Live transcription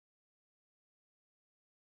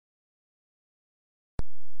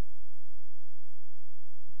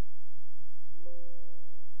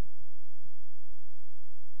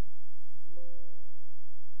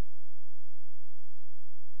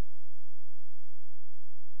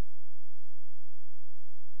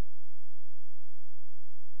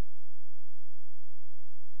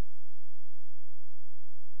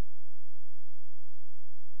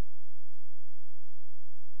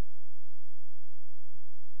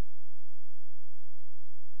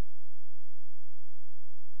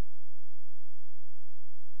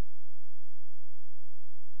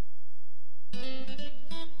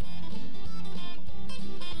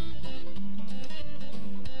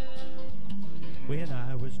when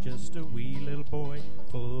I was just a wee little boy,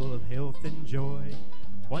 full of health and joy.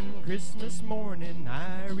 One Christmas morning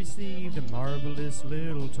I received a marvelous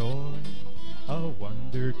little toy. A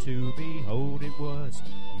wonder to behold it was,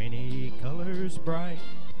 many colors bright.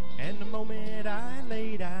 And the moment I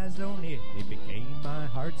laid eyes on it, it became my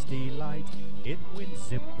heart's delight. It went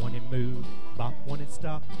zip when it moved, bop when it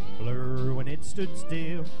stopped, blur when it stood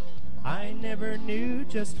still. I never knew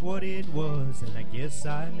just what it was, and I guess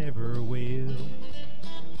I never will.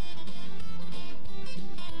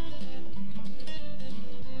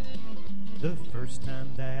 The first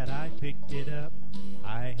time that I picked it up,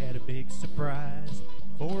 I had a big surprise.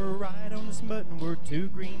 For right on this button were two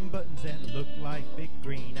green buttons that looked like big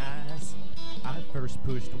green eyes. I first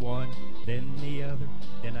pushed one, then the other,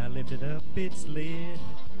 then I lifted up its lid.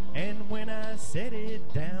 And when I set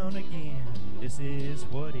it down again, this is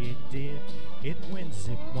what it did. It went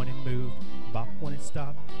zip when it moved, bop when it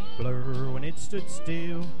stopped, blur when it stood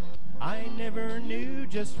still. I never knew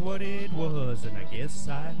just what it was, and I guess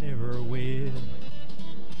I never will.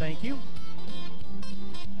 Thank you.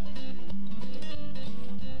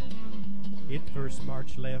 It first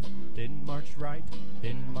marched left, then marched right,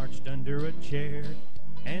 then marched under a chair.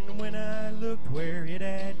 And when I looked where it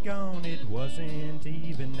had gone, it wasn't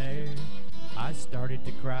even there. I started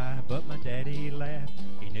to cry, but my daddy laughed.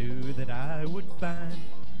 He knew that I would find.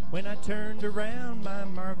 When I turned around, my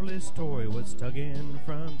marvelous toy was tugging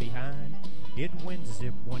from behind. It went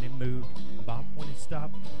zip when it moved, bop when it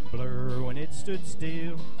stopped, blur when it stood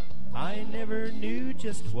still. I never knew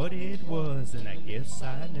just what it was, and I guess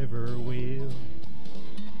I never will.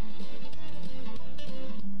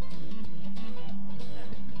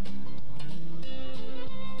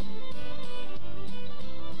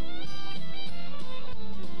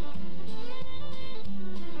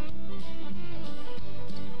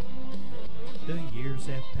 The years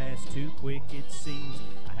have passed too quick, it seems.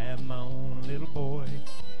 I have my own little boy,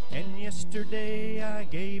 and yesterday I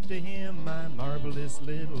gave to him my marvelous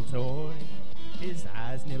little toy. His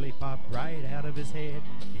eyes nearly popped right out of his head.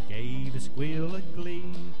 He gave a squeal of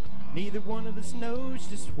glee. Neither one of us knows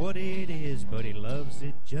just what it is, but he loves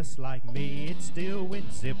it just like me. It still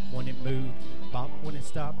went zip when it moved, bop when it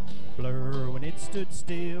stopped, blur when it stood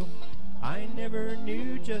still. I never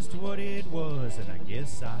knew just what it was, and I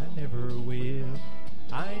guess I never will.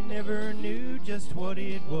 I never knew just what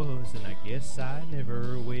it was, and I guess I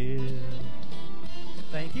never will.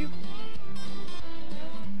 Thank you.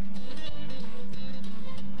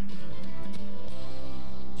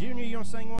 Junior, you gonna sing one?